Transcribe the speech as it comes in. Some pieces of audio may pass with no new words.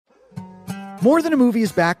More Than a Movie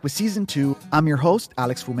is back with Season 2. I'm your host,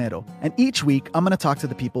 Alex Fumero, and each week I'm going to talk to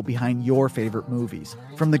the people behind your favorite movies.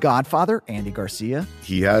 From The Godfather, Andy Garcia.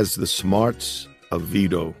 He has the smarts of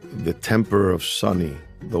Vito, the temper of Sonny,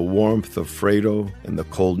 the warmth of Fredo, and the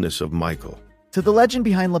coldness of Michael. To the legend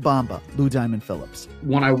behind La Bamba, Lou Diamond Phillips.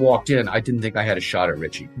 When I walked in, I didn't think I had a shot at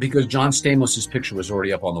Richie because John Stamos' picture was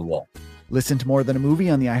already up on the wall. Listen to More Than a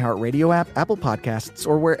Movie on the iHeartRadio app, Apple Podcasts,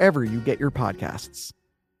 or wherever you get your podcasts.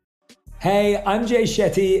 Hey, I'm Jay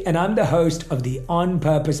Shetty, and I'm the host of the On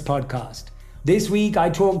Purpose podcast. This week,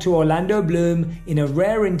 I talked to Orlando Bloom in a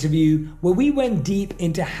rare interview where we went deep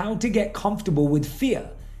into how to get comfortable with fear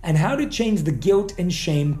and how to change the guilt and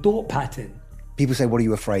shame thought pattern. People say, what are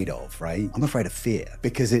you afraid of, right? I'm afraid of fear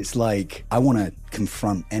because it's like I want to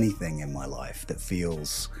confront anything in my life that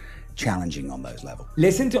feels challenging on those levels.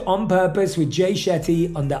 Listen to On Purpose with Jay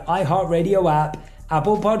Shetty on the iHeartRadio app,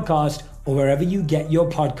 Apple Podcast, or wherever you get your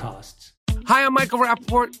podcasts. Hi, I'm Michael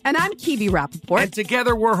Rappaport. And I'm Kibi Rappaport. And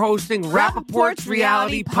together we're hosting Rappaport's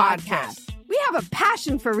Reality Podcast. We have a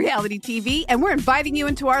passion for reality TV, and we're inviting you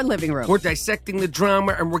into our living room. We're dissecting the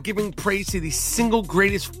drama, and we're giving praise to the single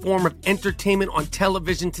greatest form of entertainment on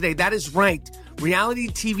television today. That is right. Reality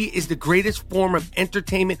TV is the greatest form of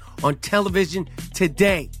entertainment on television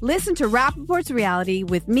today. Listen to Rappaport's Reality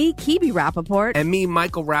with me, Kibi Rappaport. And me,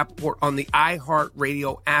 Michael Rappaport, on the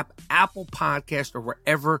iHeartRadio app, Apple Podcast, or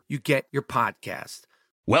wherever you get your podcast.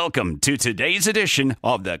 Welcome to today's edition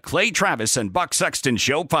of the Clay Travis and Buck Sexton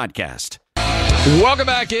Show podcast. Welcome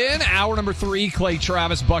back in. Hour number 3, Clay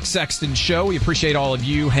Travis, Buck Sexton Show. We appreciate all of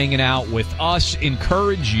you hanging out with us.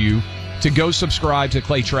 Encourage you to go subscribe to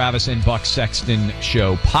Clay Travis and Buck Sexton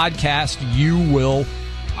Show podcast. You will,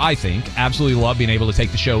 I think, absolutely love being able to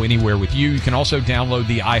take the show anywhere with you. You can also download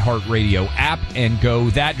the iHeartRadio app and go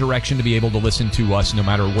that direction to be able to listen to us no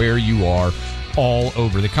matter where you are, all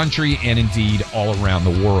over the country and indeed all around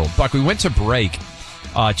the world. Buck, we went to break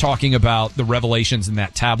talking about the revelations in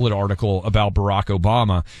that tablet article about Barack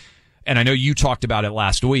Obama, and I know you talked about it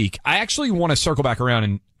last week. I actually want to circle back around,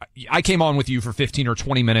 and I came on with you for 15 or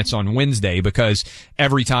 20 minutes on Wednesday because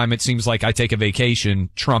every time it seems like I take a vacation,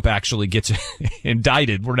 Trump actually gets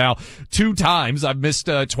indicted. We're now 2 times. I've missed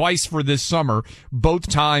twice for this summer. Both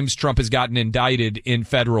times Trump has gotten indicted in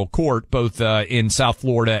federal court, both in South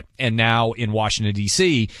Florida and now in Washington,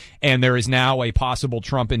 D.C., and there is now a possible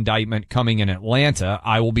Trump indictment coming in Atlanta.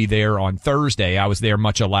 I will be there on Thursday. I was there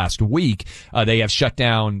much of last week. They have shut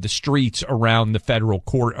down the streets around the federal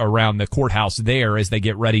court, around the courthouse there as they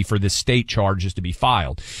get ready for the state charges to be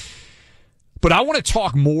filed. But I want to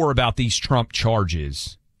talk more about these Trump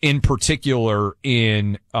charges, in particular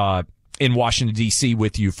in Washington, D.C.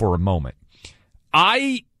 with you for a moment.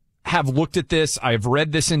 I have looked at this. I've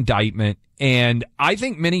read this indictment, and I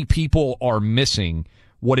think many people are missing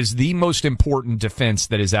what is the most important defense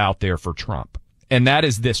that is out there for Trump. And that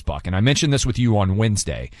is this, Buck. And I mentioned this with you on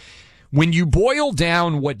Wednesday. When you boil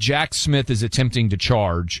down what Jack Smith is attempting to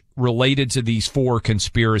charge related to these 4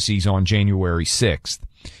 conspiracies on January 6th,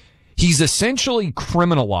 he's essentially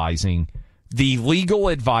criminalizing the legal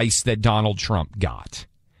advice that Donald Trump got.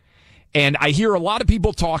 And I hear a lot of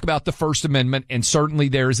people talk about the First Amendment, and certainly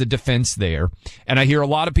there is a defense there. And I hear a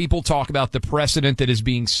lot of people talk about the precedent that is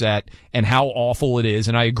being set and how awful it is.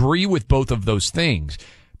 And I agree with both of those things.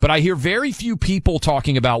 But I hear very few people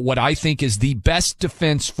talking about what I think is the best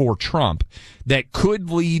defense for Trump that could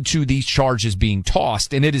lead to these charges being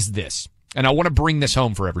tossed, and it is this. And I want to bring this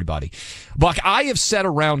home for everybody. Buck, I have sat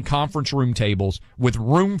around conference room tables with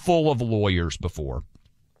room full of lawyers before,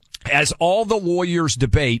 as all the lawyers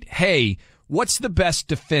debate, hey, what's the best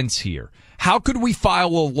defense here? How could we file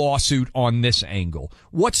a lawsuit on this angle?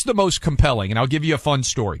 What's the most compelling? And I'll give you a fun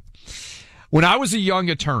story. When I was a young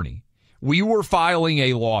attorney, we were filing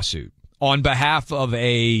a lawsuit on behalf of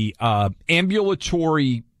a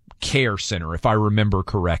ambulatory care center, if I remember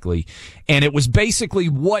correctly. And it was basically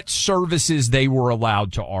what services they were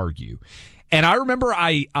allowed to argue. And I remember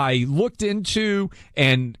I looked into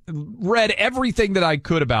and read everything that I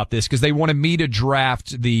could about this because they wanted me to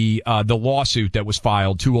draft the lawsuit that was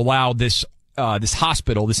filed to allow this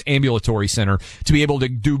hospital, this ambulatory center, to be able to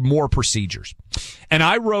do more procedures. And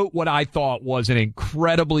I wrote what I thought was an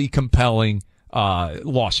incredibly compelling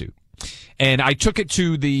lawsuit. And I took it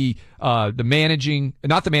to the managing,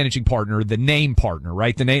 not the managing partner, the name partner,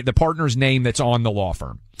 right? The partner's name that's on the law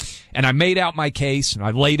firm. And I made out my case and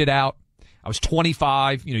I laid it out. I was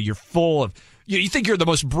 25. You know, you're full of, you think you're the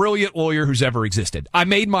most brilliant lawyer who's ever existed. I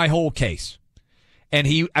made my whole case. And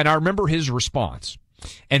I remember his response.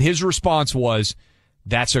 And his response was,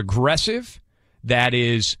 that's aggressive. That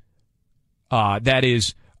is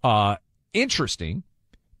interesting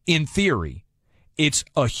in theory, it's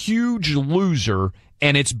a huge loser,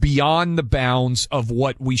 and it's beyond the bounds of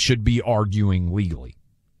what we should be arguing legally.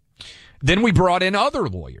 Then we brought in other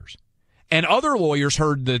lawyers, and other lawyers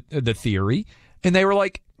heard the theory, and they were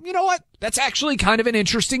like, you know what? That's actually kind of an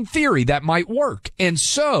interesting theory that might work. And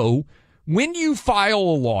so when you file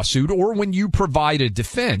a lawsuit or when you provide a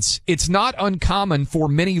defense, it's not uncommon for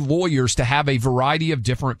many lawyers to have a variety of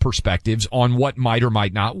different perspectives on what might or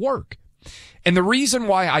might not work. And the reason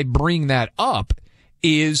why I bring that up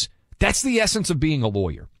is that's the essence of being a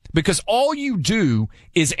lawyer, because all you do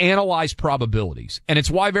is analyze probabilities. And it's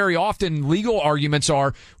why very often legal arguments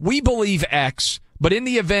are, we believe X, but in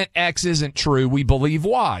the event X isn't true, we believe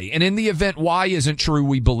Y. And in the event Y isn't true,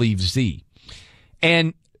 we believe Z.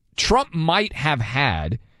 And Trump might have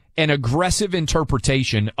had an aggressive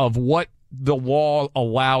interpretation of what the law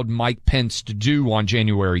allowed Mike Pence to do on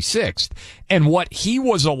January 6th and what he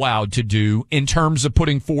was allowed to do in terms of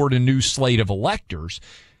putting forward a new slate of electors.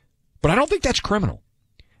 But I don't think that's criminal.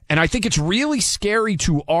 And I think it's really scary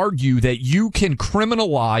to argue that you can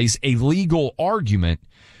criminalize a legal argument,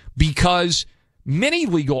 because many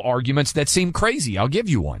legal arguments that seem crazy. I'll give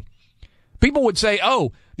you one. People would say,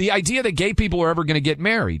 oh, the idea that gay people are ever going to get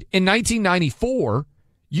married. In 1994,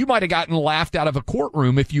 you might have gotten laughed out of a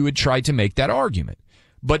courtroom if you had tried to make that argument.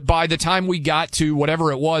 But by the time we got to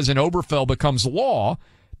whatever it was and Obergefell becomes law,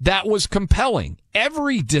 that was compelling.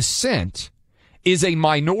 Every dissent is a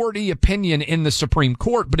minority opinion in the Supreme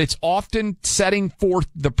Court, but it's often setting forth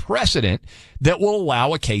the precedent that will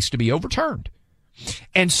allow a case to be overturned.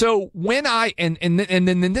 And so when and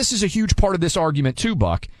then this is a huge part of this argument too,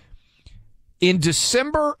 Buck. In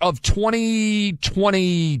December of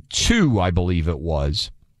 2022, I believe it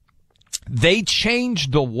was, they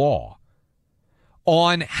changed the law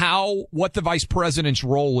on what the vice president's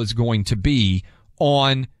role is going to be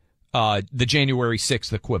on the January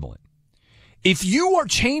 6th equivalent. If you are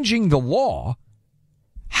changing the law,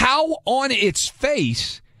 how on its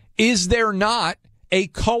face is there not a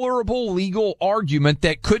colorable legal argument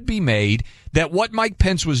that could be made that what Mike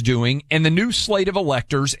Pence was doing and the new slate of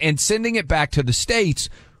electors and sending it back to the states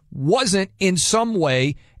wasn't in some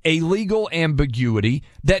way a legal ambiguity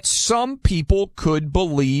that some people could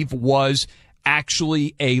believe was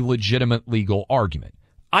actually a legitimate legal argument?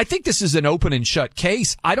 I think this is an open and shut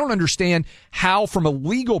case. I don't understand how, from a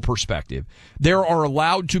legal perspective, there are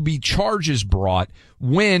allowed to be charges brought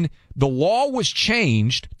when the law was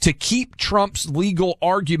changed to keep Trump's legal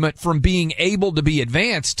argument from being able to be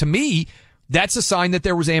advanced. To me, that's a sign that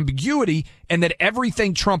there was ambiguity and that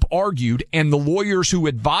everything Trump argued and the lawyers who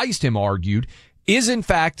advised him argued is, in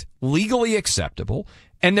fact, legally acceptable.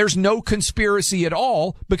 And there's no conspiracy at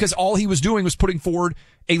all, because all he was doing was putting forward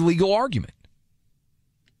a legal argument.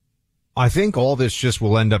 I think all this just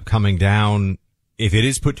will end up coming down, if it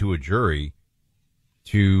is put to a jury,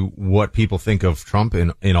 to what people think of Trump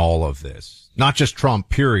in all of this. Not just Trump,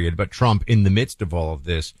 period, but Trump in the midst of all of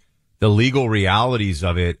this. The legal realities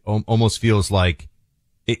of it almost feels like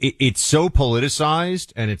it's so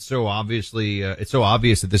politicized, and it's so obvious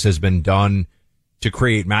that this has been done to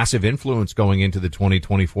create massive influence going into the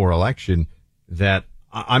 2024 election, that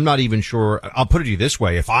I'm not even sure. I'll put it to you this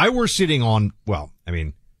way. If I were sitting on,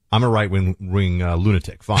 I'm a right-wing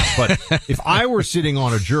lunatic, fine. But if I were sitting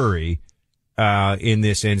on a jury in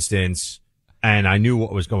this instance, and I knew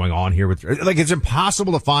what was going on here it's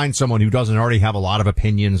impossible to find someone who doesn't already have a lot of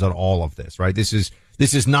opinions on all of this, right? This is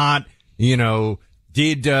not,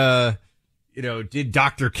 did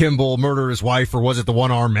Dr. Kimball murder his wife, or was it the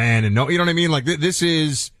one-armed man? And no, you know what I mean? Like, this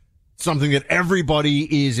is something that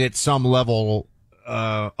everybody is at some level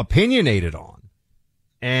opinionated on.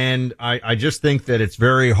 And I just think that it's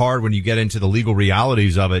very hard when you get into the legal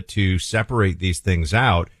realities of it to separate these things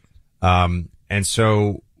out. And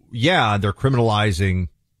so, yeah, they're criminalizing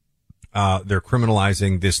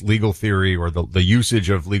this legal theory, or the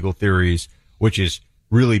usage of legal theories, which is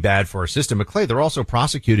really bad for our system. But Clay, they're also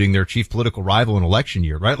prosecuting their chief political rival in election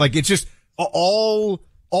year, right? Like, it's just all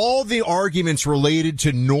the arguments related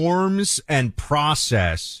to norms and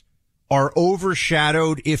process are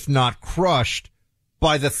overshadowed, if not crushed,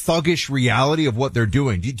 by the thuggish reality of what they're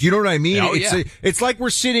doing. Do you know what I mean? Oh, yeah. It's like we're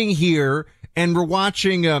sitting here and we're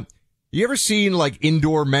watching, you ever seen like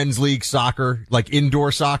indoor men's league soccer, like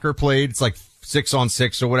indoor soccer played? It's like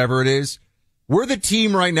 6-on-6 or whatever it is. We're the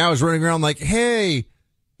team right now is running around like, hey,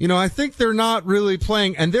 I think they're not really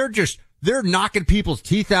playing, and they're knocking people's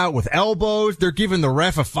teeth out with elbows. They're giving the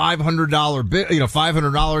ref a $500 bill,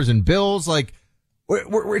 $500 in bills. Like,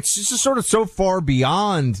 it's just sort of so far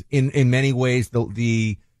beyond in many ways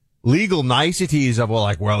the legal niceties of,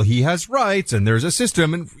 well, he has rights and there's a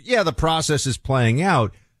system, and yeah, the process is playing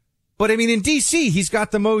out. But I mean, in D.C., he's got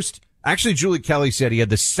the most. Actually, Julie Kelly said he had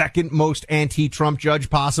the second most anti-Trump judge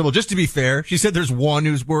possible. Just to be fair, she said there's one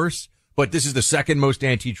who's worse, but this is the second most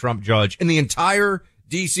anti-Trump judge in the entire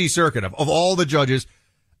D.C. circuit of all the judges.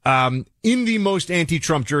 In the most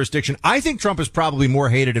anti-Trump jurisdiction, I think Trump is probably more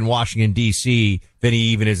hated in Washington, D.C. than he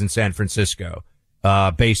even is in San Francisco,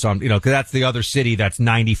 based on, because that's the other city that's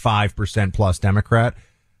 95% plus Democrat.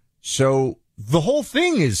 So the whole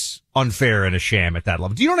thing is unfair and a sham at that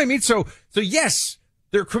level. Do you know what I mean? So yes,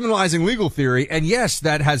 they're criminalizing legal theory, and yes,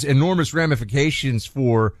 that has enormous ramifications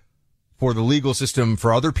for the legal system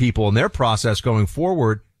for other people and their process going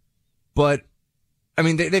forward. But I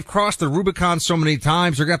mean, they've crossed the Rubicon so many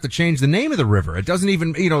times, they're going to have to change the name of the river. It doesn't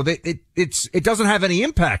even, it doesn't have any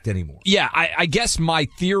impact anymore. Yeah, I guess my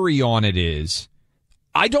theory on it is,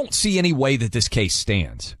 I don't see any way that this case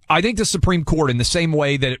stands. I think the Supreme Court, in the same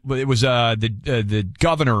way that it was the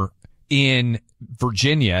governor in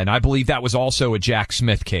Virginia, and I believe that was also a Jack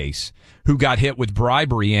Smith case, who got hit with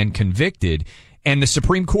bribery and convicted, and the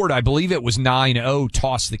Supreme Court, I believe it was 9-0,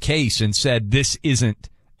 tossed the case and said this isn't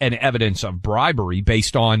an evidence of bribery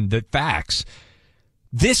based on the facts.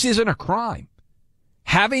 This isn't a crime.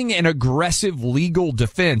 Having an aggressive legal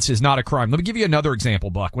defense is not a crime. Let me give you another example,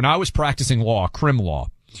 Buck. When I was practicing law, crim law,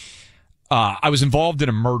 I was involved in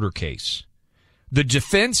a murder case. The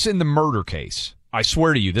defense in the murder case, I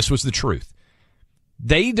swear to you, this was the truth.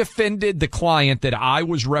 They defended the client that I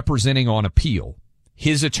was representing on appeal,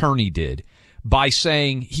 his attorney did, by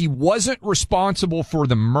saying he wasn't responsible for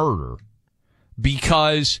the murder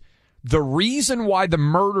because the reason why the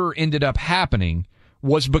murder ended up happening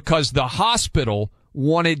was because the hospital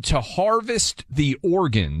wanted to harvest the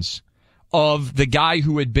organs of the guy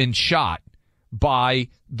who had been shot by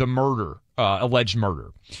the murder, alleged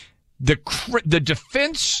murder. The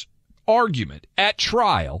defense argument at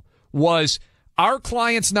trial was, our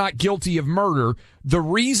client's not guilty of murder. The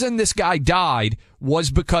reason this guy died was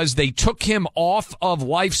because they took him off of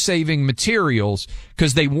life-saving materials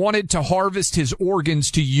because they wanted to harvest his organs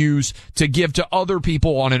to use to give to other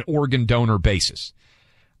people on an organ donor basis.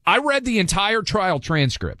 I read the entire trial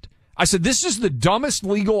transcript. I said, this is the dumbest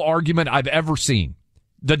legal argument I've ever seen.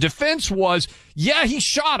 The defense was, yeah, he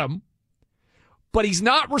shot him, but he's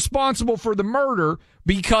not responsible for the murder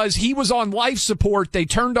because he was on life support. They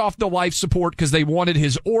turned off the life support because they wanted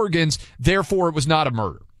his organs. Therefore, it was not a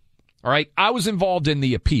murder. All right. I was involved in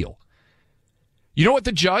the appeal. You know what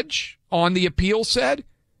the judge on the appeal said?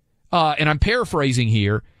 And I'm paraphrasing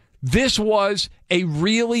here. This was a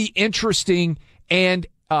really interesting and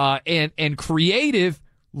creative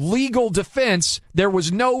legal defense. There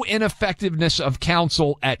was no ineffectiveness of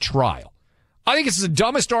counsel at trial. I think it's the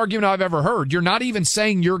dumbest argument I've ever heard. You're not even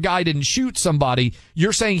saying your guy didn't shoot somebody.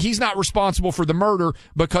 You're saying he's not responsible for the murder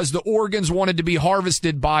because the organs wanted to be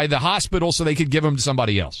harvested by the hospital so they could give them to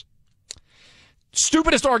somebody else.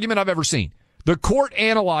 Stupidest argument I've ever seen. The court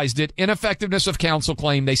analyzed it, ineffectiveness of counsel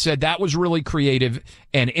claim. They said that was really creative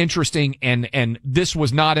and interesting, and this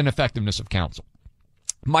was not an effectiveness of counsel.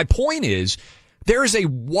 My point is, there is a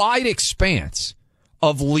wide expanse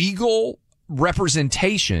of legal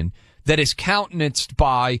representation that is countenanced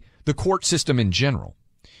by the court system in general.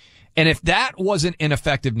 And if that wasn't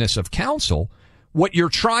ineffectiveness of counsel, what you're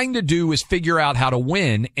trying to do is figure out how to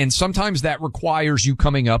win, and sometimes that requires you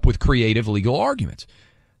coming up with creative legal arguments.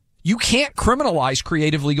 You can't criminalize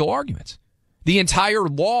creative legal arguments. The entire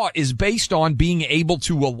law is based on being able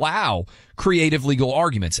to allow creative legal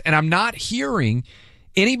arguments. And I'm not hearing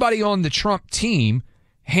anybody on the Trump team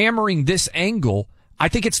hammering this angle. I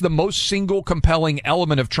think it's the most single compelling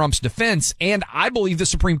element of Trump's defense, and I believe the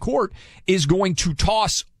Supreme Court is going to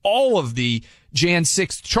toss all of the Jan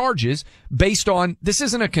 6th charges based on this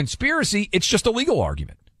isn't a conspiracy, it's just a legal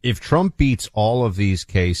argument. If Trump beats all of these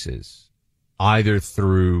cases, either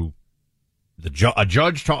through a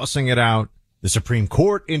judge tossing it out, the Supreme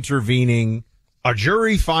Court intervening, a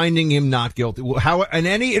jury finding him not guilty, in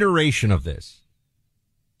any iteration of this,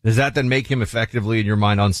 does that then make him effectively, in your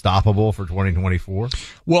mind, unstoppable for 2024?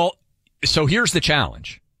 Well, so here's the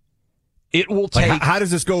challenge. It will take... How does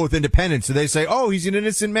this go with independents? Do they say, oh, he's an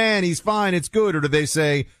innocent man, he's fine, it's good? Or do they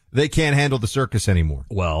say they can't handle the circus anymore?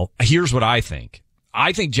 Well, here's what I think.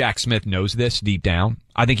 I think Jack Smith knows this deep down.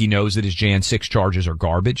 I think he knows that his Jan 6 charges are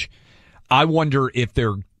garbage. I wonder if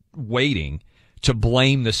they're waiting to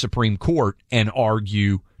blame the Supreme Court and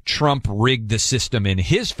argue Trump rigged the system in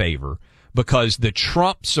his favor, because the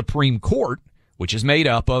Trump Supreme Court, which is made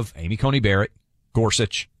up of Amy Coney Barrett,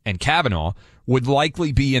 Gorsuch, and Kavanaugh, would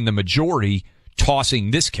likely be in the majority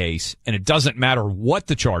tossing this case, and it doesn't matter what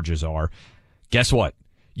the charges are. Guess what?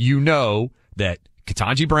 You know that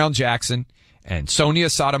Ketanji Brown Jackson and Sonia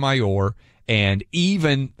Sotomayor, and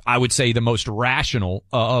even, I would say, the most rational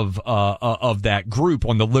of that group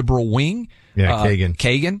on the liberal wing,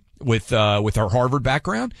 Kagan, with her Harvard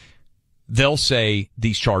background, they'll say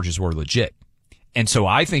these charges were legit. And so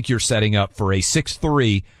I think you're setting up for a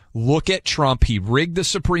 6-3. Look at Trump. He rigged the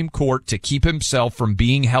Supreme Court to keep himself from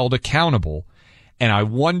being held accountable. And I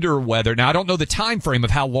wonder whether, now I don't know the time frame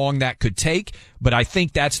of how long that could take, but I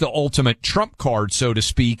think that's the ultimate trump card, so to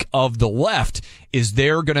speak, of the left, is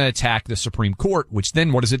they're going to attack the Supreme Court, which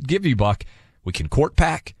then what does it give you, Buck? We can court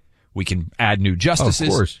pack. We can add new justices.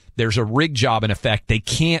 Of course. There's a rig job in effect. They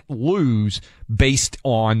can't lose based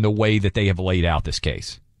on the way that they have laid out this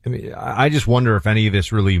case. I mean, I just wonder if any of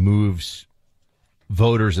this really moves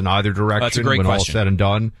voters in either direction. That's a great when question. All's said and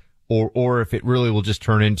done, or if it really will just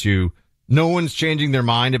turn into no one's changing their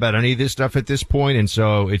mind about any of this stuff at this point, and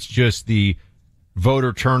so it's just the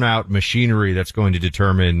voter turnout machinery that's going to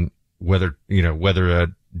determine whether a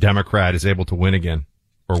Democrat is able to win again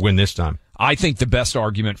or win this time. I think the best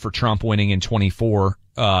argument for Trump winning in 24,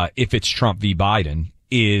 if it's Trump v. Biden,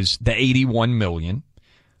 is the 81 million.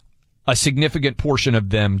 A significant portion of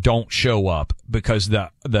them don't show up because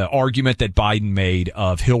the argument that Biden made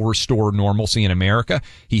of he'll restore normalcy in America,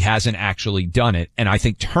 he hasn't actually done it. And I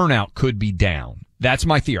think turnout could be down. That's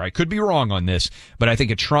my theory. I could be wrong on this, but I think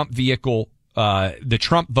a Trump vehicle, the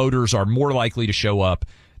Trump voters are more likely to show up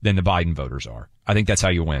than the Biden voters are. I think that's how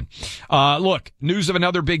you win. Look, news of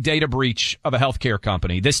another big data breach of a healthcare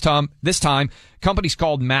company. This time, company's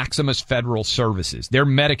called Maximus Federal Services. They're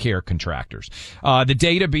Medicare contractors. The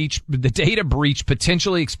data breach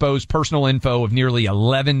potentially exposed personal info of nearly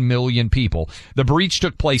 11 million people. The breach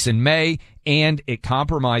took place in May, and it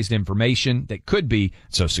compromised information that could be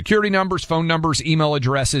Social Security numbers, phone numbers, email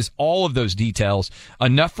addresses, all of those details,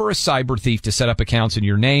 enough for a cyber thief to set up accounts in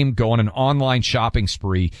your name, go on an online shopping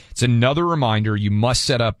spree. It's another reminder you must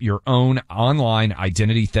set up your own online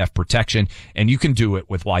identity theft protection, and you can do it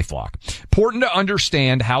with LifeLock. Important to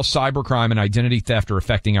understand how cybercrime and identity theft are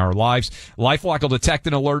affecting our lives. LifeLock will detect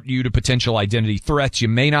and alert you to potential identity threats you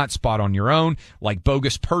may not spot on your own, like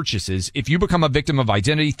bogus purchases. If you become a victim of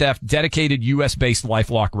identity theft, dedicated U.S.-based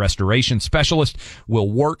LifeLock restoration specialist will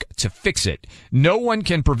work to fix it. No one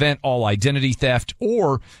can prevent all identity theft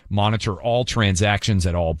or monitor all transactions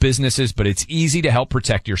at all businesses, but it's easy to help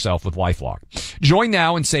protect yourself with LifeLock. Join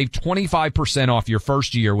now and save 25% off your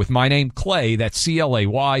first year with my name, Clay, that's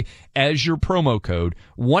CLAY, as your promo code,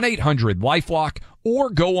 1-800-LifeLock, or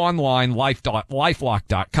go online,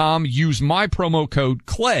 lifelock.com. Use my promo code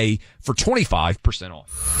Clay for 25%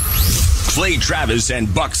 off. Clay Travis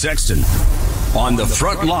and Buck Sexton on the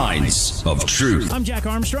front lines of truth. I'm Jack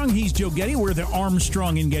Armstrong. He's Joe Getty. We're the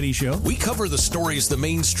Armstrong and Getty Show. We cover the stories the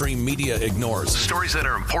mainstream media ignores. Stories that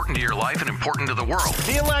are important to your life and important to the world.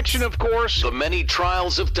 The election, of course. The many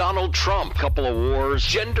trials of Donald Trump. Couple of wars.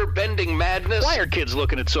 Gender-bending madness. Why are kids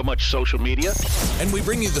looking at so much social media? And we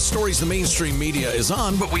bring you the stories the mainstream media is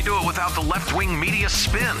on, but we do it without the left-wing media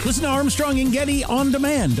spin. Listen to Armstrong and Getty on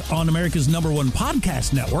demand on America's #1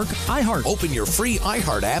 podcast network, iHeart. Open your free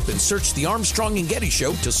iHeart app and search the Armstrong and Getty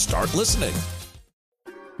Show to start listening.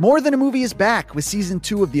 More Than a Movie is back with season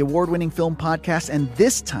 2 of the award-winning film podcast, and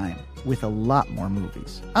this time with a lot more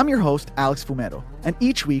movies. I'm your host, Alex Fumero, and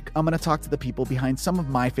each week I'm going to talk to the people behind some of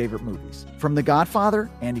my favorite movies. From The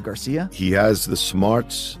Godfather, Andy Garcia. He has the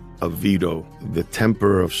smarts of Vito, the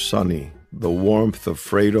temper of Sonny, the warmth of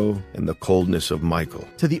Fredo, and the coldness of Michael.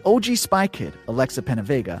 To the OG Spy Kid, Alexa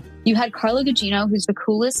Penavega. You had Carla Gugino, who's the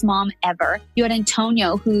coolest mom ever. You had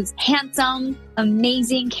Antonio, who's handsome,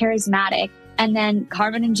 amazing, charismatic. And then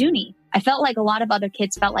Carmen and Junie. I felt like a lot of other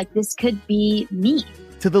kids felt like this could be me.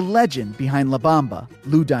 To the legend behind La Bamba,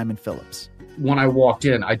 Lou Diamond Phillips. When I walked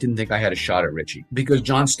in, I didn't think I had a shot at Richie because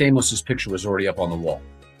John Stamos' picture was already up on the wall.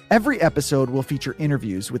 Every episode will feature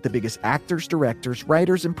interviews with the biggest actors, directors,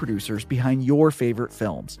 writers, and producers behind your favorite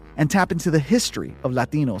films and tap into the history of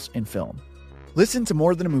Latinos in film. Listen to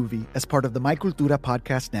More Than a Movie as part of the My Cultura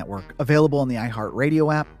podcast network, available on the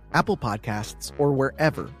iHeartRadio app, Apple Podcasts, or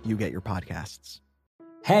wherever you get your podcasts.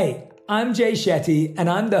 Hey, I'm Jay Shetty, and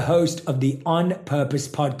I'm the host of the On Purpose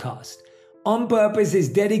podcast. On Purpose is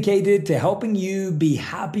dedicated to helping you be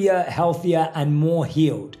happier, healthier, and more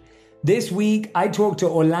healed. This week, I talked to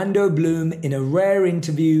Orlando Bloom in a rare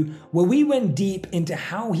interview where we went deep into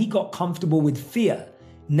how he got comfortable with fear,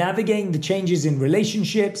 navigating the changes in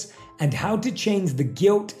relationships, and how to change the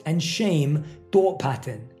guilt and shame thought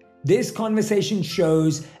pattern. This conversation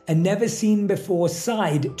shows a never-seen-before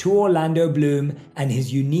side to Orlando Bloom and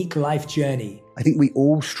his unique life journey. I think we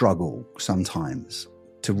all struggle sometimes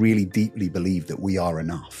to really deeply believe that we are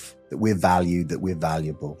enough. that we're valued, that we're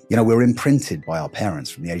valuable. You know, we're imprinted by our parents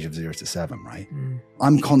from the age of 0 to 7, right?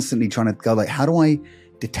 I'm constantly trying to go like, how do I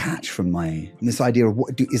detach from this idea of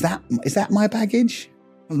is that my baggage?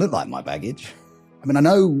 It doesn't look like my baggage. I mean, I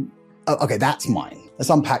know, okay, that's mine. Let's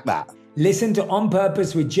unpack that. Listen to On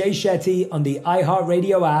Purpose with Jay Shetty on the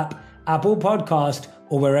iHeartRadio app, Apple Podcast,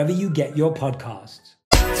 or wherever you get your podcasts.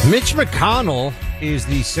 Mitch McConnell is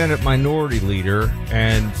the Senate Minority Leader,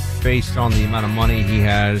 and based on the amount of money he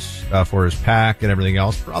has for his PAC and everything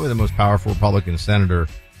else, probably the most powerful Republican senator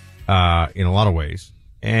in a lot of ways.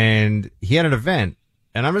 And he had an event,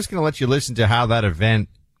 and I'm just going to let you listen to how that event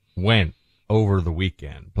went over the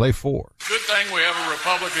weekend. Play 4. Good thing we have a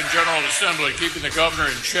Republican General Assembly keeping the governor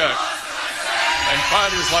in check, and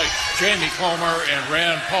fighters like Jamie Comer and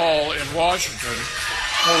Rand Paul in Washington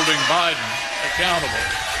holding Biden accountable.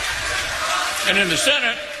 And in the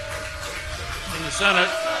Senate,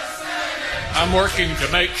 I'm working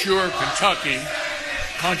to make sure Kentucky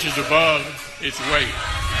punches above its weight.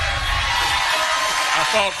 I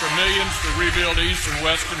fought for millions to rebuild East and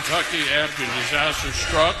West Kentucky after the disaster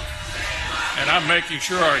struck, and I'm making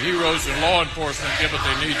sure our heroes in law enforcement get what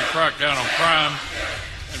they need to crack down on crime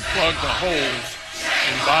and plug the holes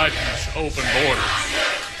in Biden's open borders.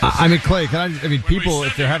 I mean, Clay, people,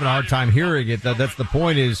 if they're having a hard time hearing it, that's the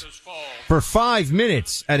point is, for 5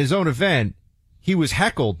 minutes at his own event, he was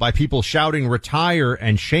heckled by people shouting retire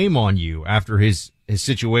and shame on you after his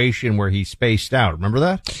situation where he spaced out. Remember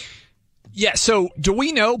that? Yeah. So do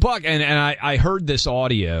we know, Buck, and I heard this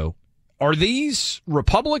audio, are these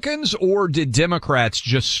Republicans or did Democrats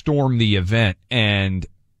just storm the event and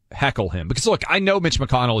heckle him? Because look, I know Mitch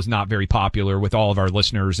McConnell is not very popular with all of our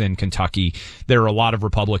listeners in Kentucky. There are a lot of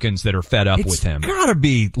Republicans that are fed up with him. It's gotta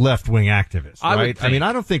be left-wing activists, right? I mean,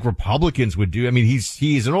 I don't think Republicans would do, I mean,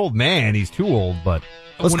 he's an old man, he's too old, but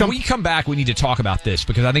when we come back, we need to talk about this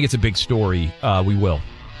because I think it's a big story. We will.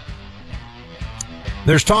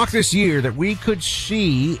 There's talk this year that we could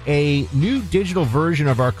see a new digital version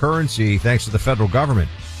of our currency thanks to the federal government.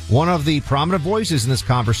 One of the prominent voices in this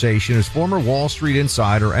conversation is former Wall Street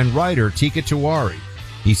insider and writer Teeka Tiwari.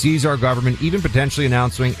 He sees our government even potentially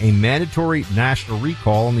announcing a mandatory national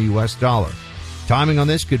recall on the U.S. dollar. Timing on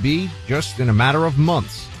this could be just in a matter of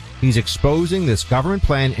months. He's exposing this government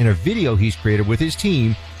plan in a video he's created with his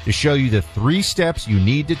team to show you the 3 steps you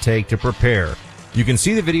need to take to prepare. You can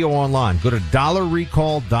see the video online. Go to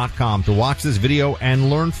dollarrecall.com to watch this video and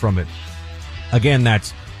learn from it. Again,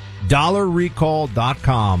 that's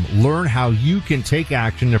dollarrecall.com. Learn how you can take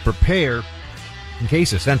action to prepare in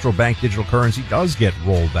case a central bank digital currency does get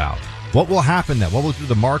rolled out. What will happen then? What will it do to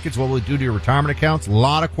the markets? What will it do to your retirement accounts? A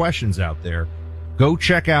lot of questions out there. Go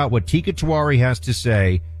check out what Teeka Tiwari has to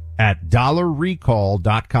say at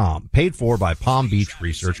dollarrecall.com. Paid for by Palm Beach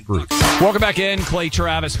Research Group. Welcome back in. Clay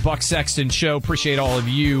Travis, Buck Sexton Show. Appreciate all of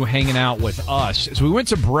you hanging out with us. As we went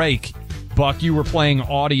to break, Buck, you were playing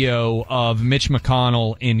audio of Mitch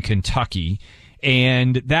McConnell in Kentucky,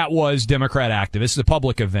 and that was Democrat activists, a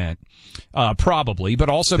public event, probably, but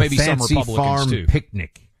also maybe some Republicans Farm too.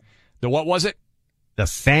 Picnic. The what was it? The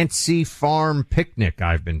Fancy Farm Picnic,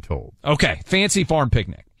 I've been told. Okay, Fancy Farm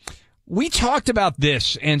Picnic. We talked about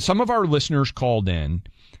this, and some of our listeners called in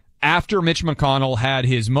after Mitch McConnell had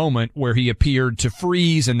his moment where he appeared to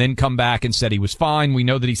freeze and then come back and said he was fine. We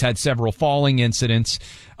know that he's had several falling incidents.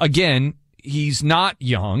 Again, he's not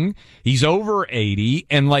young. He's over 80.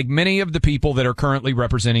 And like many of the people that are currently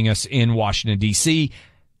representing us in Washington, D.C.,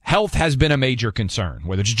 health has been a major concern,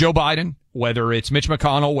 whether it's Joe Biden, whether it's Mitch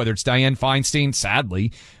McConnell, whether it's Dianne Feinstein,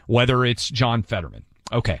 sadly, whether it's John Fetterman.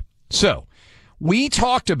 Okay, so we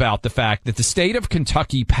talked about the fact that the state of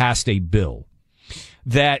Kentucky passed a bill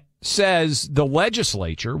that says the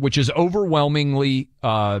legislature, which is overwhelmingly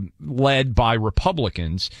led by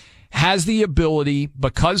Republicans, has the ability,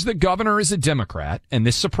 because the governor is a Democrat, and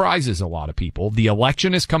this surprises a lot of people, the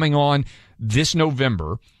election is coming on this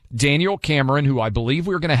November. Daniel Cameron, who I believe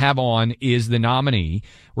we're going to have on, is the nominee.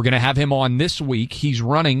 We're going to have him on this week. He's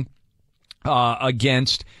running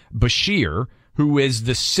against Beshear, who is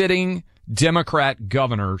the sitting Democrat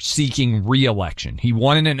governor seeking re-election. He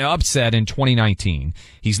won in an upset in 2019.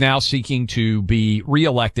 He's now seeking to be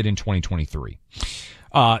re-elected in 2023.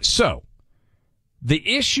 So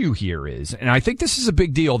the issue here is, and I think this is a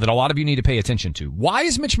big deal that a lot of you need to pay attention to, why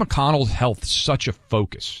is Mitch McConnell's health such a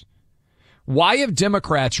focus? Why have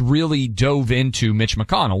Democrats really dove into Mitch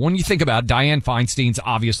McConnell? When you think about it, Dianne Feinstein's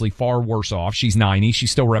obviously far worse off. She's 90.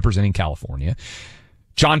 She's still representing California.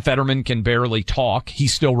 John Fetterman can barely talk.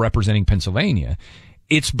 He's still representing Pennsylvania.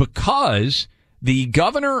 It's because the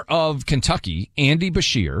governor of Kentucky, Andy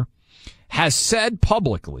Beshear, has said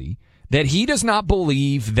publicly that he does not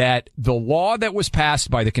believe that the law that was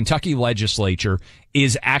passed by the Kentucky legislature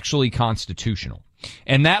is actually constitutional.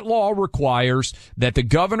 And that law requires that the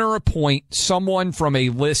governor appoint someone from a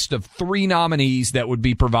list of 3 nominees that would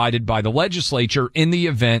be provided by the legislature in the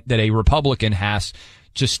event that a Republican has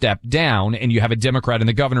to step down and you have a Democrat in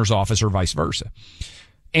the governor's office or vice versa.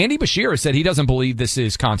 Andy Beshear has said he doesn't believe this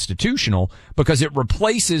is constitutional because it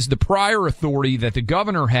replaces the prior authority that the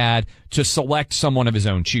governor had to select someone of his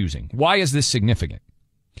own choosing. Why is this significant?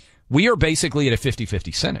 We are basically at a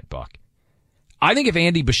 50-50 Senate, Buck. I think if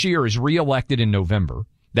Andy Beshear is reelected in November,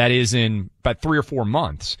 that is in about 3 or 4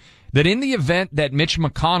 months, that in the event that Mitch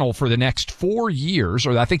McConnell for the next 4 years,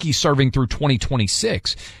 or I think he's serving through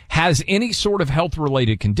 2026, has any sort of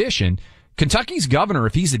health-related condition, Kentucky's governor,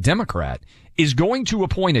 if he's a Democrat, is going to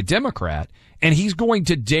appoint a Democrat, and he's going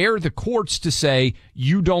to dare the courts to say,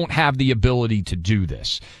 you don't have the ability to do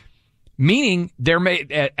this. Meaning there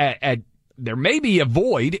may be a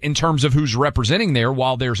void in terms of who's representing there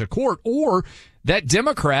while there's a court, or that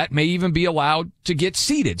Democrat may even be allowed to get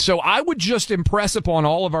seated. So I would just impress upon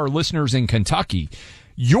all of our listeners in Kentucky,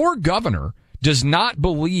 your governor does not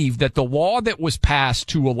believe that the law that was passed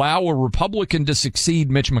to allow a Republican to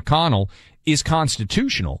succeed Mitch McConnell is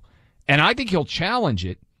constitutional. And I think he'll challenge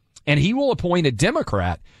it, and he will appoint a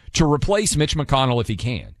Democrat to replace Mitch McConnell if he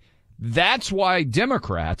can. That's why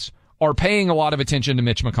Democrats are paying a lot of attention to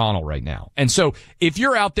Mitch McConnell right now. And so if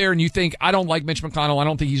you're out there and you think, I don't like Mitch McConnell, I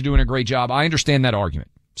don't think he's doing a great job, I understand that argument,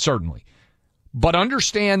 certainly. But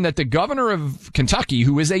understand that the governor of Kentucky,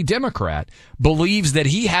 who is a Democrat, believes that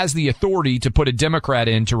he has the authority to put a Democrat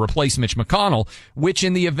in to replace Mitch McConnell, which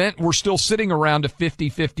in the event we're still sitting around a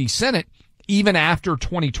 50-50 Senate, even after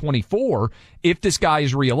 2024, if this guy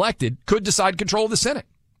is reelected, could decide control of the Senate.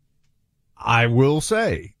 I will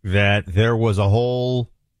say that there was a whole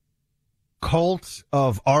cult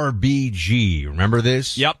of RBG. Remember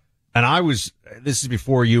this? Yep. And this is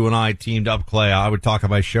before you and I teamed up, Clay. I would talk on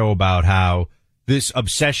my show about how this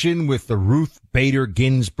obsession with the Ruth Bader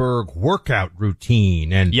Ginsburg workout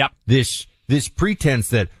routine and this pretense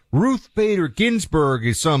that Ruth Bader Ginsburg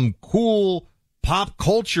is some cool pop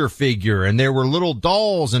culture figure and there were little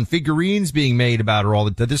dolls and figurines being made about her all the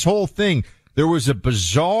time. This whole thing, there was a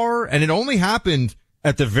bizarre, and it only happened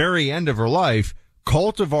at the very end of her life,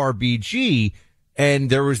 cult of RBG. And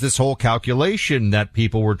there was this whole calculation that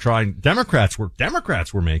people were Democrats were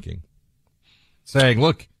making, saying,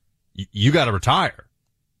 look, you got to retire.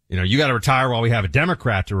 You got to retire while we have a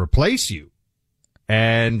Democrat to replace you.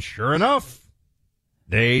 And sure enough,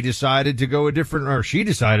 she decided to go a different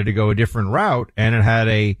route, and it had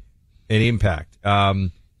an impact.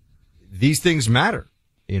 These things matter.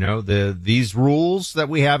 These rules that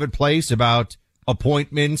we have in place about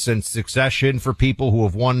appointments and succession for people who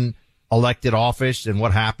have won elected office and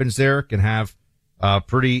what happens there can have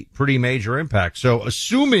pretty major impact. So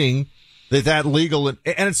assuming that legal, and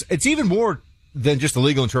it's even more than just a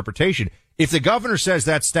legal interpretation. If the governor says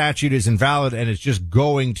that statute is invalid and is just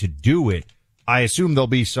going to do it, I assume there'll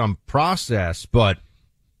be some process, but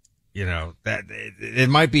that it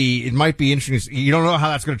might be interesting. You don't know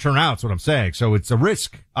how that's going to turn out. That's what I'm saying. So it's a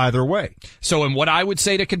risk either way. So, and what I would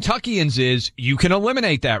say to Kentuckians is you can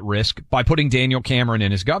eliminate that risk by putting Daniel Cameron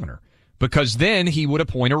in as governor, because then he would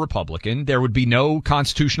appoint a Republican. There would be no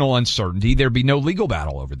constitutional uncertainty. There'd be no legal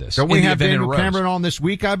battle over this. Don't we have Daniel Cameron on this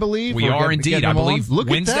week, I believe? We are indeed. I believe Look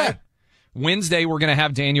Wednesday. At that. Wednesday, we're going to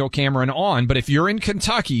have Daniel Cameron on. But if you're in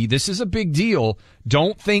Kentucky, this is a big deal.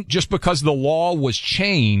 Don't think just because the law was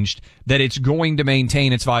changed that it's going to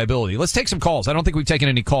maintain its viability. Let's take some calls. I don't think we've taken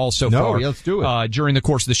any calls so far. No, let's do it. During the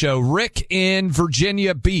course of the show. Rick in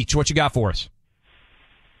Virginia Beach, what you got for us?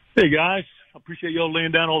 Hey, guys. I appreciate y'all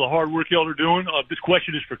laying down all the hard work y'all are doing. This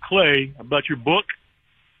question is for Clay about your book.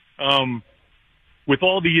 With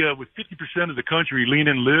 50% of the country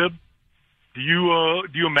leaning lib, do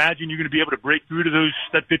you imagine you're going to be able to break through to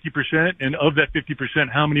that 50%? And of that 50%,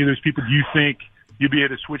 how many of those people do you think you'll be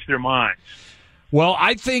able to switch their minds? Well,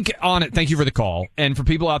 I think on it, thank you for the call. And for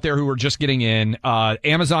people out there who are just getting in,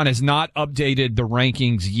 Amazon has not updated the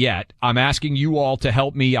rankings yet. I'm asking you all to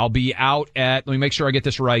help me. I'll be out at, let me make sure I get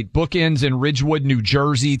this right, Bookends in Ridgewood, New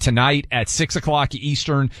Jersey tonight at 6:00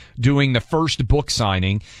 Eastern doing the first book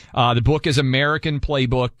signing. The book is American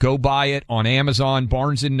Playbook. Go buy it on Amazon,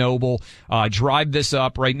 Barnes & Noble. Drive this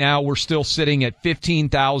up. Right now, we're still sitting at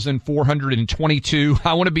 15,422.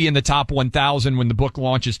 I want to be in the top 1,000 when the book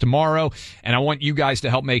launches tomorrow, and I want you guys to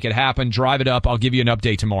help make it happen. Drive it up. I'll give you an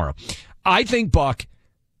update tomorrow. I think, Buck,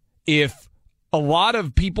 if a lot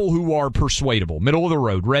of people who are persuadable, middle of the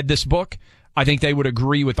road, read this book, I think they would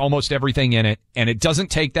agree with almost everything in it. And it doesn't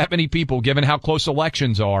take that many people, given how close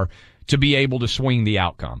elections are, to be able to swing the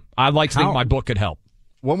outcome. I'd like to think my book could help.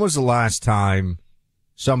 When was the last time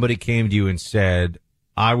somebody came to you and said,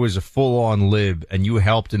 I was a full-on lib and you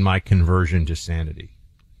helped in my conversion to sanity?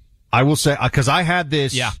 I will say, because I had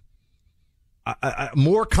this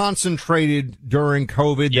more concentrated during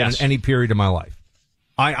COVID than any period of my life.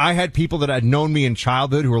 I had people that had known me in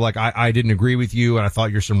childhood who were like, I didn't agree with you and I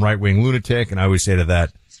thought you're some right-wing lunatic. And I always say to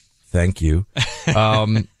that, thank you.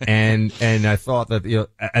 And I thought that,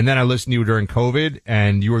 and then I listened to you during COVID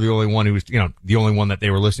and you were the only one who was, the only one that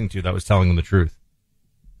they were listening to that was telling them the truth.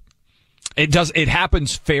 It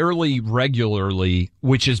happens fairly regularly,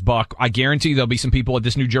 which is, Buck, I guarantee there'll be some people at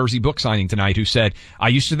this New Jersey book signing tonight who said, I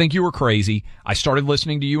used to think you were crazy. I started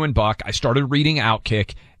listening to you and Buck. I started reading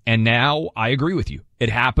Outkick, and now I agree with you. It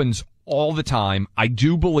happens all the time. I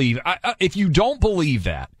do believe, if you don't believe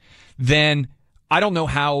that, then I don't know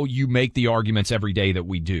how you make the arguments every day that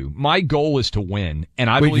we do. My goal is to win, and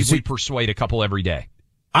I believe we persuade a couple every day.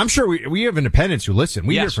 I'm sure we have independents who listen.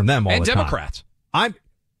 We hear from them all the time. And Democrats.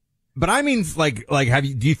 But I mean,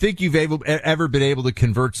 do you think you've ever been able to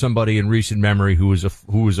convert somebody in recent memory who was a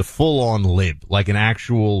full-on lib, like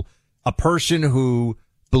a person who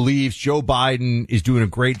believes Joe Biden is doing a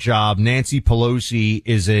great job, Nancy Pelosi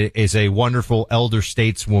is a wonderful elder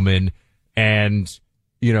stateswoman, and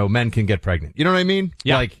men can get pregnant. You know what I mean?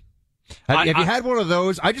 Yeah. Have you had one of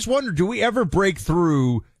those? I just wonder, do we ever break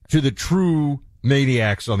through to the true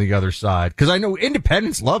maniacs on the other side? Because I know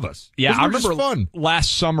independents love us. Yeah, I remember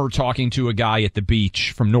last summer talking to a guy at the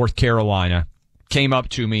beach from North Carolina, came up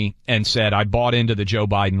to me and said, I bought into the Joe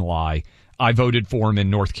Biden lie. I voted for him in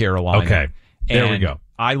North Carolina. Okay, there we go.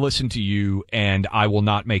 I listened to you, and I will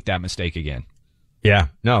not make that mistake again. Yeah,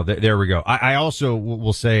 no, there we go. I also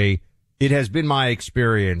will say it has been my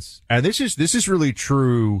experience, and this is really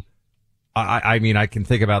true. I mean, I can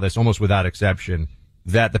think about this almost without exception,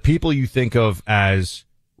 that the people you think of as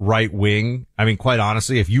right wing, I mean, quite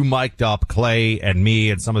honestly, if you mic'd up Clay and me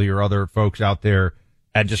and some of your other folks out there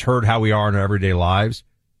and just heard how we are in our everyday lives,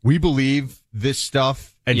 we believe this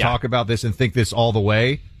stuff and talk about this and think this all the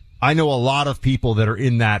way. I know a lot of people that are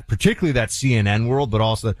in that, particularly that CNN world, but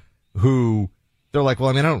also who they're like, well,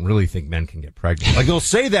 I mean, I don't really think men can get pregnant. Like, they'll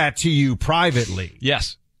say that to you privately.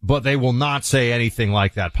 Yes. But they will not say anything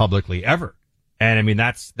like that publicly ever. And I mean,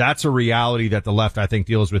 that's a reality that the left, I think,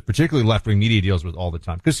 deals with, particularly left-wing media deals with all the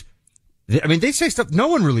time. Because, I mean, they say stuff, no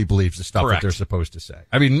one really believes the stuff that they're supposed to say.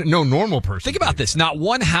 I mean, no normal person. Think about this. Not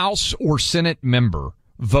one House or Senate member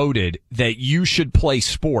voted that you should play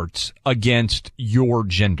sports against your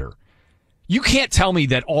gender. You can't tell me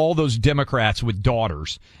that all those Democrats with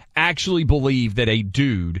daughters actually believe that a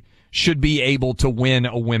dude should be able to win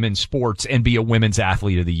a women's sports and be a women's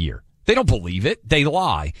athlete of the year. They don't believe it. They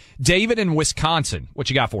lie. David in Wisconsin, what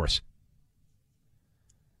you got for us?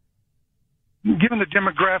 Given the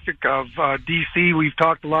demographic of D.C., we've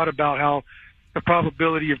talked a lot about how the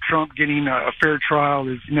probability of Trump getting a fair trial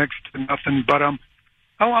is next to nothing. But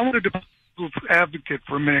I wanted to be an advocate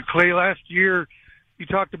for a minute. Clay, last year you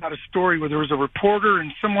talked about a story where there was a reporter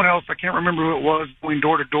and someone else, I can't remember who it was, going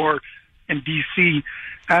door to door in D.C.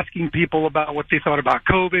 asking people about what they thought about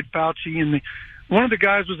COVID, Fauci, and one of the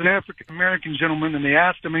guys was an African-American gentleman, and they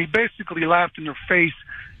asked him, and he basically laughed in their face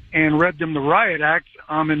and read them the riot act,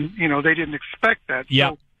 and, they didn't expect that.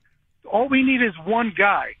 Yep. So all we need is one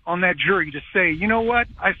guy on that jury to say, you know what,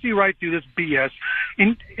 I see right through this BS.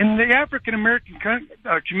 In the African-American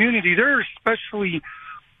community, they're especially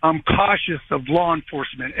cautious of law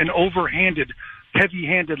enforcement and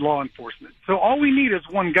heavy-handed law enforcement. So all we need is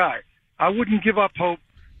one guy. I wouldn't give up hope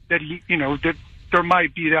that that there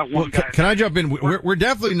might be that one guy. Can I jump in? We're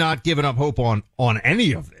definitely not giving up hope on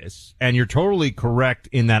any of this, and you're totally correct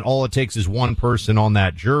in that all it takes is one person on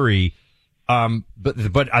that jury.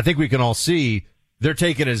 But I think we can all see they're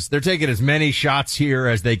taking as many shots here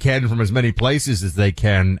as they can from as many places as they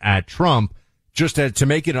can at Trump, just to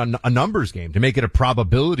make it a numbers game, to make it a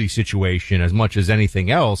probability situation as much as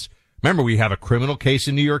anything else. Remember, we have a criminal case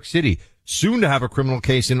in New York City, soon to have a criminal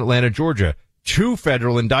case in Atlanta, Georgia, 2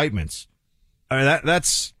 federal indictments. I mean,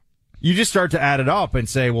 that's, you just start to add it up and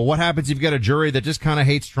say, well, what happens if you've got a jury that just kind of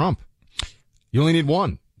hates Trump? You only need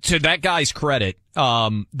one. To that guy's credit,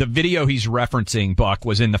 the video he's referencing, Buck,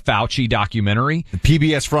 was in the Fauci documentary. The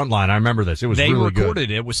PBS Frontline. I remember this. It was really good. They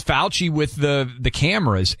recorded it. It was Fauci with the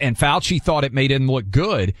cameras, and Fauci thought it made him look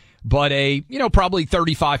good, but a, probably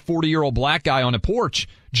 35, 40-year-old black guy on a porch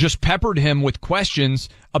just peppered him with questions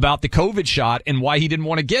about the COVID shot and why he didn't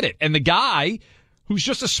want to get it. And the guy, who's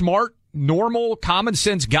just a smart, normal, common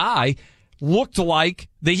sense guy, looked like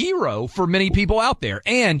the hero for many people out there.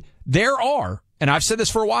 And there are, and I've said this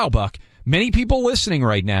for a while, Buck, many people listening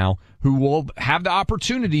right now who will have the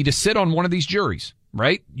opportunity to sit on one of these juries,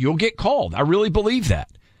 right? You'll get called. I really believe that.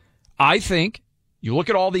 I think you look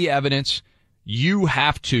at all the evidence, you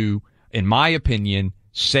have to, in my opinion,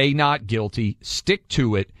 say not guilty, stick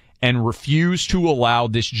to it, and refuse to allow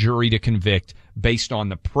this jury to convict based on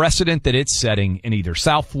the precedent that it's setting in either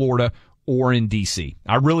South Florida or in D.C.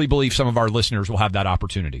 I really believe some of our listeners will have that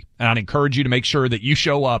opportunity. And I'd encourage you to make sure that you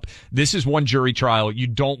show up. This is one jury trial you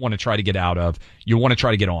don't want to try to get out of. You want to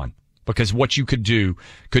try to get on. Because what you could do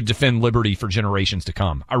could defend liberty for generations to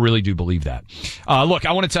come. I really do believe that. Look,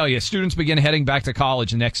 I want to tell you, students begin heading back to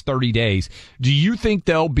college in the next 30 days. Do you think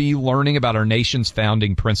they'll be learning about our nation's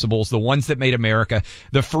founding principles, the ones that made America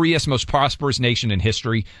the freest, most prosperous nation in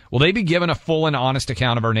history? Will they be given a full and honest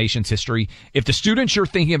account of our nation's history? If the students you're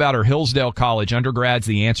thinking about are Hillsdale College undergrads,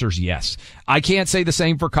 the answer is yes. I can't say the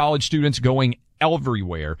same for college students going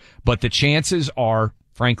everywhere, but the chances are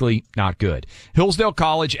frankly, not good. Hillsdale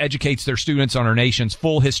College educates their students on our nation's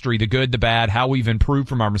full history, the good, the bad, how we've improved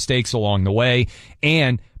from our mistakes along the way,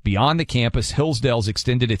 and beyond the campus, Hillsdale's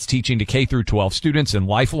extended its teaching to K through 12 students and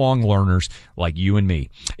lifelong learners like you and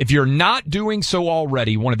me. If you're not doing so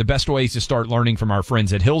already, one of the best ways to start learning from our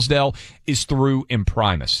friends at Hillsdale is through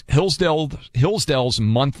Imprimis, Hillsdale's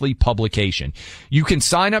monthly publication. You can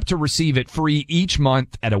sign up to receive it free each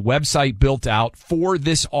month at a website built out for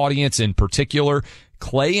this audience in particular,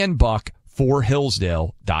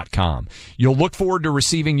 clayandbuck4hillsdale.com. You'll look forward to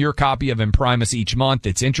receiving your copy of Imprimis each month.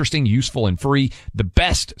 It's interesting, useful, and free. The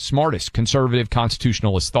best, smartest, conservative,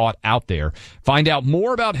 constitutionalist thought out there. Find out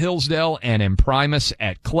more about Hillsdale and Imprimis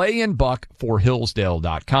at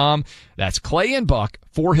clayandbuck4hillsdale.com. That's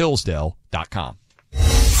clayandbuck4hillsdale.com.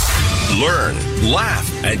 Learn,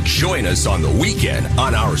 laugh, and join us on the weekend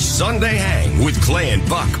on our Sunday Hang with Clay and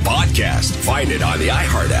Buck podcast. Find it on the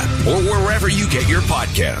iHeart app or wherever you get your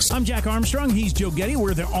podcast. I'm Jack Armstrong. He's Joe Getty.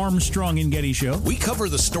 We're the Armstrong and Getty Show. We cover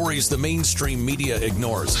the stories the mainstream media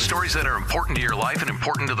ignores. Stories that are important to your life and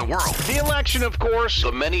important to the world. The election, of course.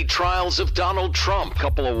 The many trials of Donald Trump.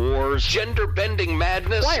 Couple of wars. Gender-bending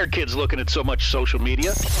madness. Why are kids looking at so much social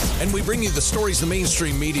media? And we bring you the stories the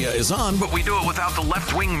mainstream media is on, but we do it without the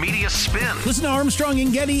left-wing media spin. Listen to Armstrong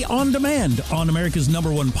and Getty on demand on America's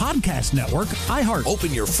 #1 podcast network, iHeart.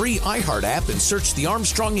 Open your free iHeart app and search The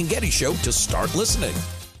Armstrong and Getty Show to start listening.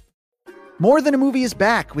 More Than a Movie is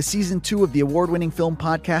back with Season 2 of the award-winning film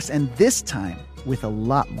podcast, and this time with a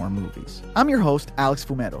lot more movies. I'm your host, Alex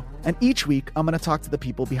Fumero, and each week I'm going to talk to the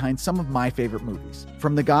people behind some of my favorite movies.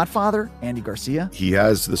 From The Godfather, Andy Garcia. He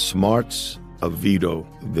has the smarts of Vito,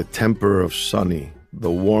 the temper of Sonny, the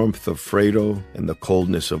warmth of Fredo, and the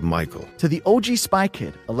coldness of Michael. To the OG Spy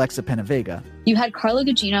Kid, Alexa Penavega. You had Carla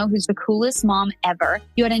Gugino, who's the coolest mom ever.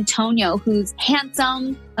 You had Antonio, who's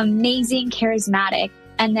handsome, amazing, charismatic.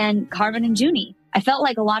 And then Carmen and Junie. I felt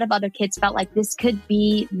like a lot of other kids felt like this could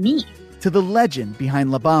be me. To the legend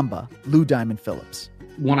behind La Bamba, Lou Diamond Phillips.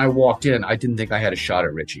 When I walked in, I didn't think I had a shot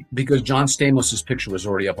at Richie because John Stamos' picture was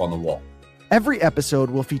already up on the wall. Every episode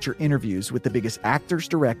will feature interviews with the biggest actors,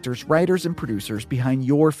 directors, writers, and producers behind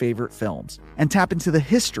your favorite films and tap into the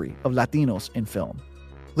history of Latinos in film.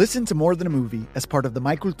 Listen to More Than a Movie as part of the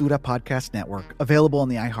My Cultura podcast network, available on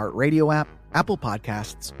the iHeartRadio app, Apple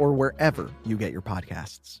Podcasts, or wherever you get your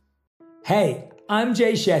podcasts. Hey, I'm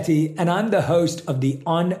Jay Shetty, and I'm the host of the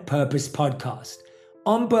On Purpose podcast.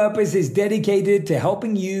 On Purpose is dedicated to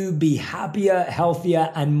helping you be happier,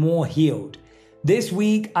 healthier, and more healed. This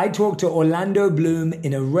week, I talked to Orlando Bloom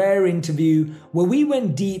in a rare interview where we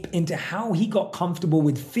went deep into how he got comfortable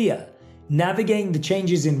with fear, navigating the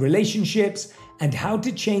changes in relationships, and how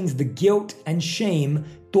to change the guilt and shame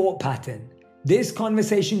thought pattern. This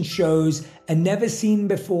conversation shows a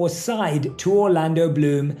never-seen-before side to Orlando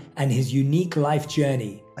Bloom and his unique life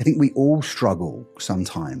journey. I think we all struggle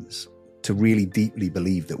sometimes to really deeply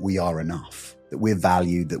believe that we are enough, that we're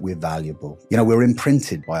valued, that we're valuable. You know, we're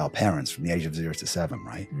imprinted by our parents from the age of 0 to 7,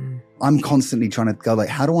 right? I'm constantly trying to go like,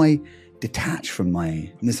 how do I detach from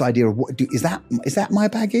this idea of is that my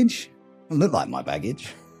baggage? It doesn't look like my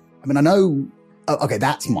baggage. I mean, I know, okay,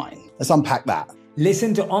 that's mine. Let's unpack that.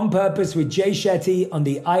 Listen to On Purpose with Jay Shetty on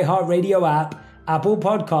the iHeartRadio app, Apple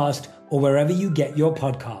Podcast, or wherever you get your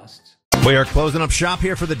podcasts. We are closing up shop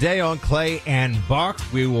here for the day on Clay and Buck.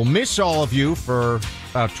 We will miss all of you for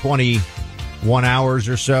about 21 hours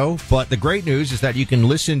or so. But the great news is that you can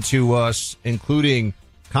listen to us, including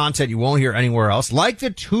content you won't hear anywhere else, like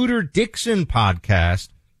the Tudor Dixon podcast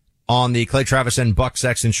on the Clay Travis and Buck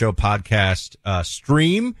Sexton Show podcast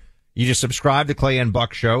stream. You just subscribe to Clay and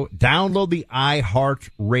Buck Show. Download the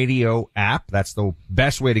iHeartRadio app. That's the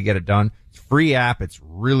best way to get it done. It's a free app. It's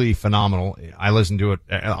really phenomenal. I listen to it.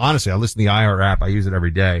 Honestly, I listen to the iHeart app. I use it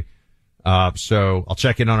every day. So I'll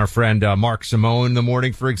check in on our friend Mark Simone in the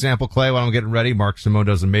morning, for example, Clay, while I'm getting ready. Mark Simone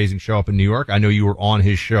does an amazing show up in New York. I know you were on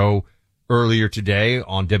his show earlier today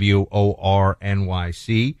on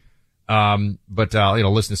WORNYC. But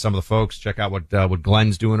listen to some of the folks. Check out what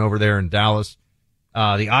Glenn's doing over there in Dallas. The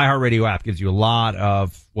iHeartRadio app gives you a lot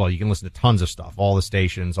of, you can listen to tons of stuff, all the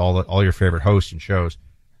stations, all your favorite hosts and shows.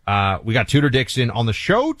 We got Tudor Dixon on the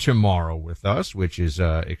show tomorrow with us, which is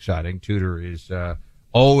exciting. Tudor is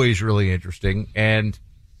always really interesting. And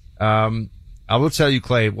I will tell you,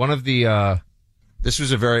 Clay, one of the I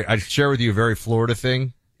share with you a very Florida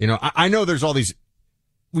thing. I know there's all these.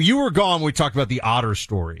 You were gone when we talked about the otter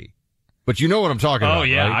story, but you know what I'm talking about. Oh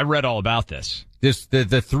yeah, right? I read all about this.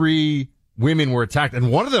 The 3 women were attacked,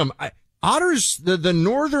 and one of them, otters, the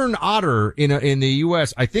northern otter in the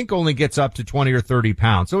U.S., I think only gets up to 20 or 30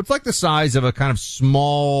 pounds. So it's like the size of a kind of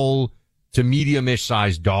small to medium-ish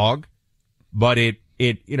sized dog, but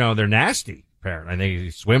they're nasty. Apparently, they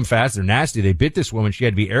swim fast. They're nasty. They bit this woman. She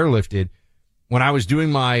had to be airlifted. When I was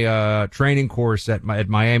doing my training course at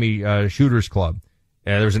Miami Shooters Club,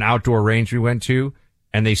 there was an outdoor range we went to,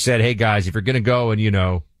 and they said, "Hey guys, if you're going to go and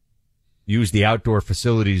use the outdoor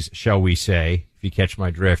facilities, shall we say, if you catch my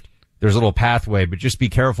drift, there's a little pathway, but just be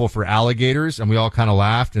careful for alligators." And we all kind of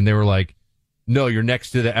laughed, and they were like, "No, you're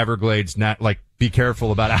next to the Everglades, not be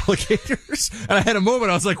careful about alligators." And I had a moment.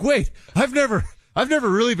 I was like, "Wait, I've never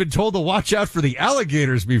really been told to watch out for the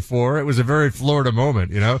alligators before." It was a very Florida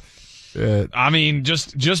moment,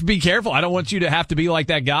 just be careful. I don't want you to have to be like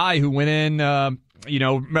that guy who went in,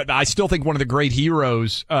 I still think one of the great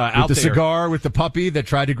heroes out there. With the cigar, with the puppy that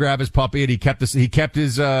tried to grab his puppy, and he kept his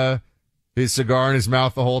cigar in his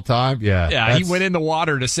mouth the whole time. Yeah, he went in the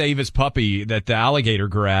water to save his puppy that the alligator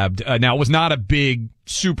grabbed. Now, it was not a big,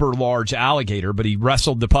 super large alligator, but he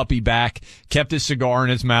wrestled the puppy back, kept his cigar in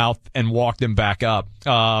his mouth, and walked him back up.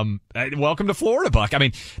 Welcome to Florida, Buck.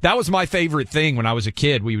 That was my favorite thing when I was a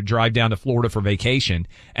kid. We would drive down to Florida for vacation,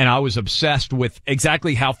 and I was obsessed with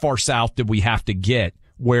exactly how far south did we have to get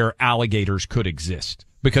where alligators could exist.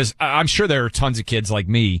 Because I'm sure there are tons of kids like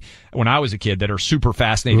me when I was a kid that are super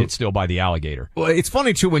fascinated still by the alligator. Well, it's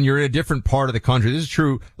funny, too, when you're in a different part of the country. This is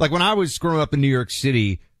true. Like when I was growing up in New York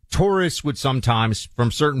City, tourists would sometimes,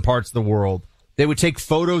 from certain parts of the world, they would take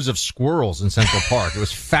photos of squirrels in Central Park. It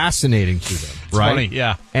was fascinating to them, right? Funny,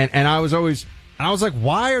 yeah. And I was like,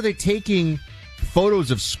 why are they taking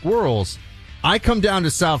photos of squirrels? I come down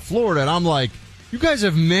to South Florida, and I'm like, you guys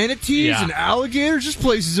have manatees and alligators? This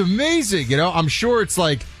place is amazing. I'm sure it's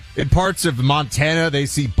like in parts of Montana, they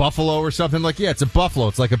see buffalo or something. Like, yeah, it's a buffalo.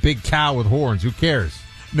 It's like a big cow with horns. Who cares?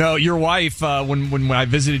 No, your wife, when I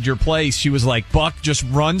visited your place, she was like, Buck just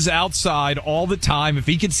runs outside all the time. If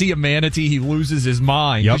he could see a manatee, he loses his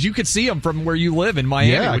mind. Because you could see them from where you live in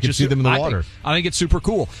Miami. Yeah, I can see them in the water. I think it's super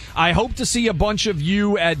cool. I hope to see a bunch of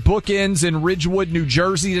you at Bookends in Ridgewood, New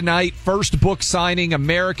Jersey tonight. First book signing,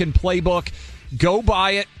 American Playbook. Go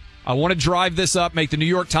buy it. I want to drive this up, make the New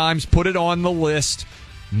York Times, put it on the list.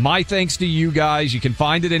 My thanks to you guys. You can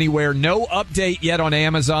find it anywhere. No update yet on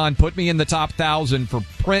Amazon. Put me in the top 1,000 for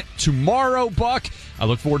print tomorrow, Buck. I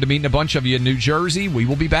look forward to meeting a bunch of you in New Jersey. We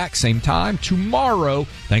will be back same time tomorrow.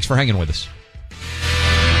 Thanks for hanging with us.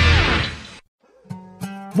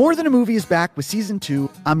 More Than a Movie is back with Season 2.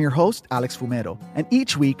 I'm your host, Alex Fumero, and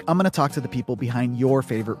each week I'm going to talk to the people behind your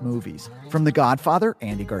favorite movies. From The Godfather,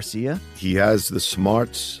 Andy Garcia. He has the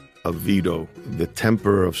smarts of Vito, the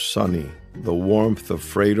temper of Sonny, the warmth of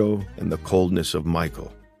Fredo, and the coldness of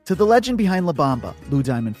Michael. To the legend behind La Bamba, Lou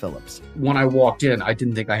Diamond Phillips. When I walked in, I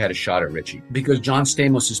didn't think I had a shot at Richie because John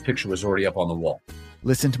Stamos' picture was already up on the wall.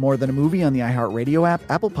 Listen to More Than a Movie on the iHeartRadio app,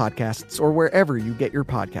 Apple Podcasts, or wherever you get your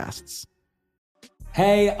podcasts.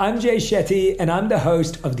 Hey, I'm Jay Shetty, and I'm the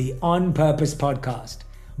host of the On Purpose podcast.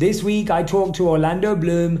 This week, I talked to Orlando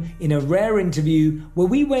Bloom in a rare interview where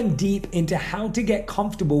we went deep into how to get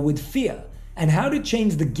comfortable with fear and how to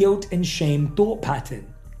change the guilt and shame thought pattern.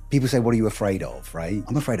 People say, what are you afraid of, right?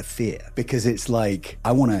 I'm afraid of fear because it's like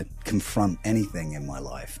I want to confront anything in my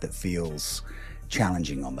life that feels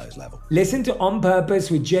challenging on those levels. Listen to On Purpose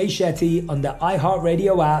with Jay Shetty on the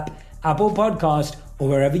iHeartRadio app, Apple Podcast, or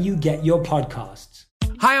wherever you get your podcasts.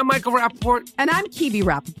 Hi, I'm Michael Rappaport. And I'm Kibi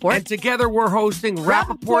Rappaport. And together we're hosting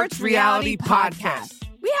Rappaport's Reality Podcast.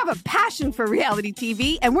 We have a passion for reality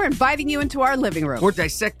TV, and we're inviting you into our living room. We're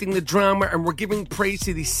dissecting the drama, and we're giving praise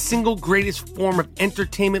to the single greatest form of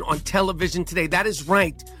entertainment on television today. That is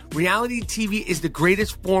right. Reality TV is the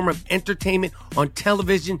greatest form of entertainment on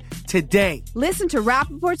television today. Listen to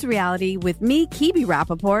Rappaport's Reality with me, Kibi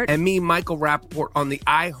Rappaport. And me, Michael Rappaport, on the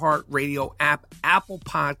iHeartRadio app, Apple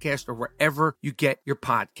Podcast, or wherever you get your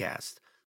podcast.